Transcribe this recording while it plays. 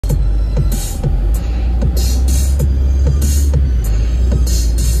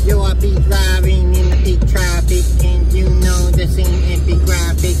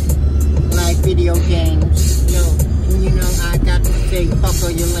video games. Yo, and you know I got to say, fuck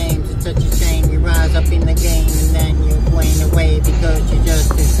all your lames. It's such a shame you rise up in the game and then you wane away because you're just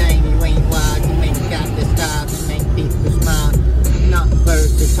insane. You ain't wild, you ain't got the style to make people smile. Not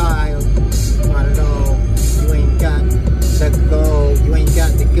versatile, not at all. You ain't got the goal, you ain't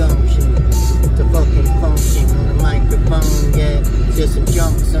got the gumption to fucking function on the microphone. Yeah, it's just some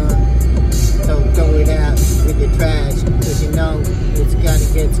junk, son. So throw it out with the trash, cause you know it's gotta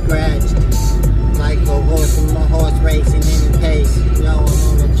get scratched. Like a horse in my horse race in any case. You know I'm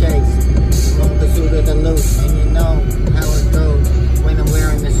on the chase, I'm on pursuit of the loot. And you know how it goes when I'm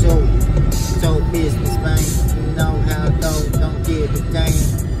wearing the suit. So business, man, you know how it goes, don't give a damn.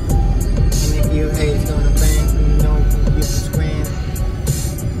 And if your head's gonna bang, you know you can scram.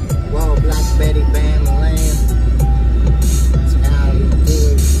 Whoa, Black Betty, Bam, Lamb. That's how we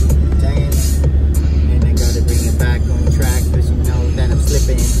do it. Bring it back on track, cause you know that I'm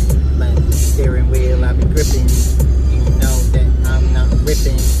slipping. But the steering wheel I be gripping, and you know that I'm not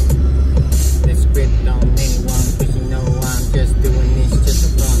ripping the script on anyone, cause you know I'm just doing this just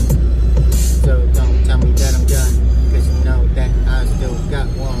for fun. So don't tell me that I'm done, cause you know that I still got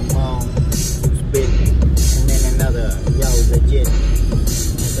one more spit, and then another, yo, legit.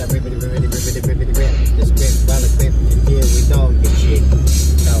 As I rip the script while equipped to deal with all your shit.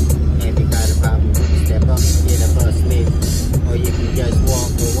 So if you got a problem, step up and get a bus lit, or you can just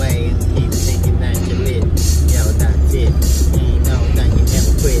walk away and keep thinking that you're lit. Yo, that's it. You know that you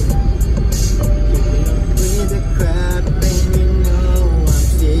never quit. Keeping up with the crowd, and you know I'm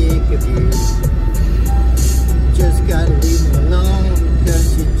sick of you. Just gotta leave me alone, cause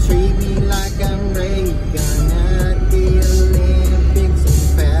you treat me like I'm Reagan at the Olympics in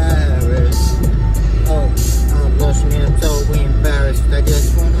Paris. Oh, I'm blushing, I'm so embarrassed. I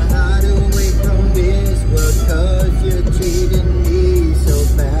just wanna hide away from this world, cause you're treating me so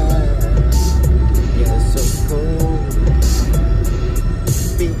bad. Yeah, so cold.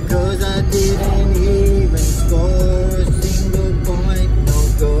 Because I didn't even score a single point, no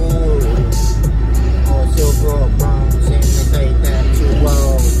goal. Or silver or bronze, and they say that too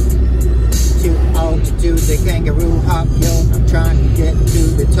old to do the kangaroo hop. Yo, I'm trying to get to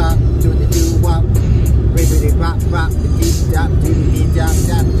the top, to the doo-wop. Ribbity rop, the deep drop.